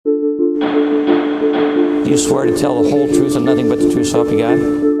Do you swear to tell the whole truth and nothing but the truth, so help you God?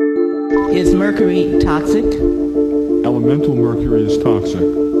 Is mercury toxic? Elemental mercury is toxic.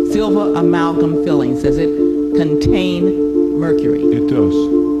 Silver amalgam fillings, does it contain mercury? It does.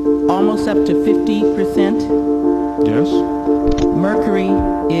 Almost up to 50%? Yes. Mercury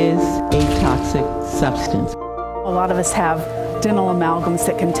is a toxic substance. A lot of us have dental amalgams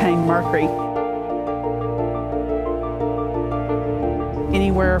that contain mercury.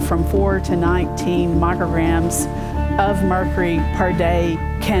 Anywhere from 4 to 19 micrograms of mercury per day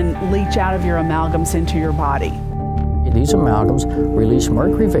can leach out of your amalgams into your body. These amalgams release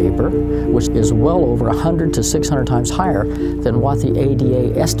mercury vapor, which is well over 100 to 600 times higher than what the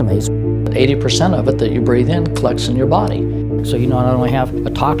ADA estimates. 80% of it that you breathe in collects in your body. So you not only have a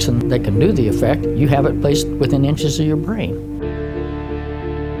toxin that can do the effect, you have it placed within inches of your brain.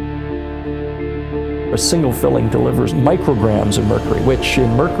 A single filling delivers micrograms of mercury, which in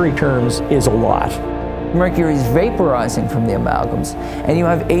mercury terms is a lot. Mercury is vaporizing from the amalgams, and you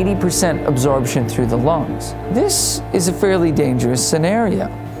have 80% absorption through the lungs. This is a fairly dangerous scenario.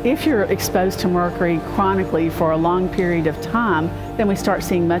 If you're exposed to mercury chronically for a long period of time, then we start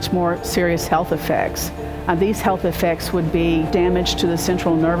seeing much more serious health effects. These health effects would be damage to the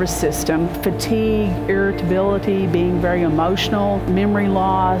central nervous system, fatigue, irritability, being very emotional, memory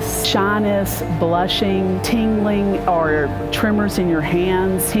loss, shyness, blushing, tingling or tremors in your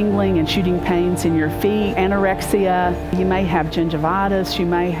hands, tingling and shooting pains in your feet, anorexia. You may have gingivitis, you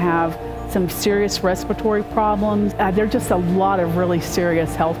may have some serious respiratory problems. There are just a lot of really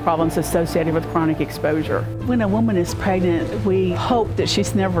serious health problems associated with chronic exposure. When a woman is pregnant, we hope that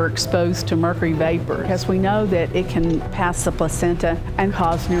she's never exposed to mercury vapor, because we know that it can pass the placenta and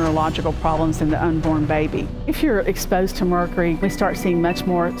cause neurological problems in the unborn baby. If you're exposed to mercury, we start seeing much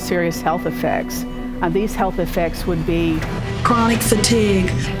more serious health effects. These health effects would be chronic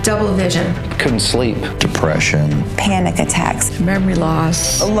fatigue, double vision, couldn't sleep, depression, panic attacks, memory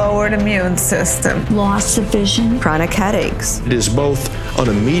loss, a lowered immune system, loss of vision, chronic headaches. It is both an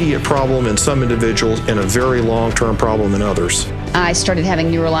immediate problem in some individuals and a very long-term problem in others. I started having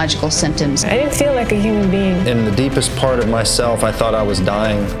neurological symptoms. I didn't feel like a human being. In the deepest part of myself, I thought I was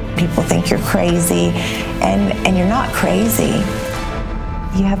dying. People think you're crazy, and you're not crazy.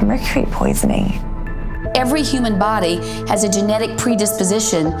 You have mercury poisoning. Every human body has a genetic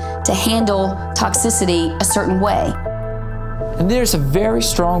predisposition to handle toxicity a certain way. And there's a very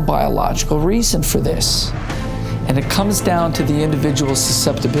strong biological reason for this. And it comes down to the individual's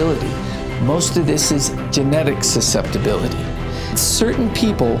susceptibility. Most of this is genetic susceptibility. Certain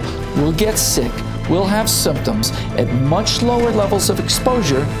people will get sick, will have symptoms at much lower levels of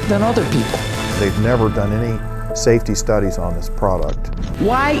exposure than other people. They've never done any safety studies on this product.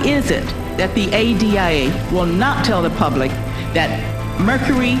 Why is it that the ADA will not tell the public that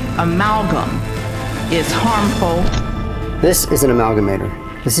mercury amalgam is harmful? This is an amalgamator.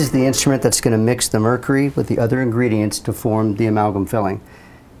 This is the instrument that's going to mix the mercury with the other ingredients to form the amalgam filling.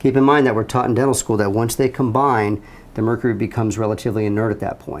 Keep in mind that we're taught in dental school that once they combine, the mercury becomes relatively inert at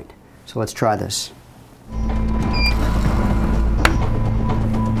that point. So let's try this.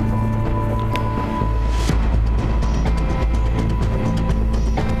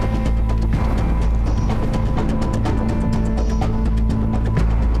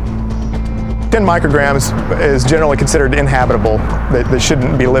 Ten micrograms is generally considered inhabitable. They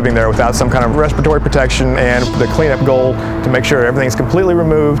shouldn't be living there without some kind of respiratory protection, and the cleanup goal to make sure everything's completely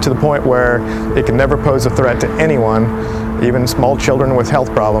removed to the point where it can never pose a threat to anyone, even small children with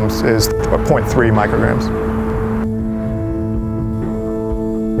health problems, is 0.3 micrograms.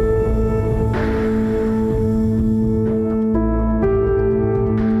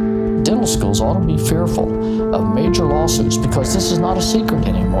 Dental schools ought to be fearful of major lawsuits because this is not a secret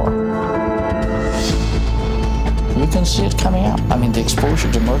anymore. You can see it coming out. I mean, the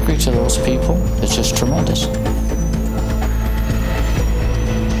exposure to mercury to those people is just tremendous.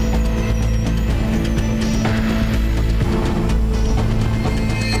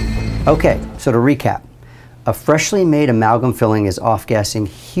 Okay, so to recap, a freshly made amalgam filling is off-gassing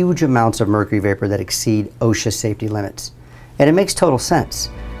huge amounts of mercury vapor that exceed OSHA safety limits. And it makes total sense.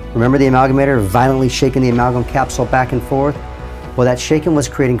 Remember the amalgamator violently shaking the amalgam capsule back and forth? Well, that shaking was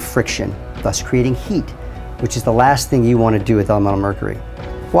creating friction, thus creating heat, which is the last thing you want to do with elemental mercury.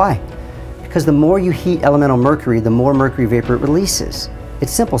 Why? Because the more you heat elemental mercury, the more mercury vapor it releases.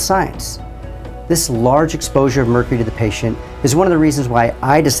 It's simple science. This large exposure of mercury to the patient is one of the reasons why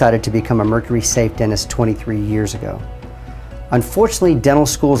I decided to become a mercury-safe dentist 23 years ago. Unfortunately, dental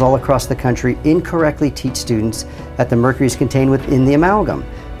schools all across the country incorrectly teach students that the mercury is contained within the amalgam,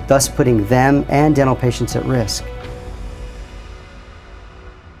 thus putting them and dental patients at risk.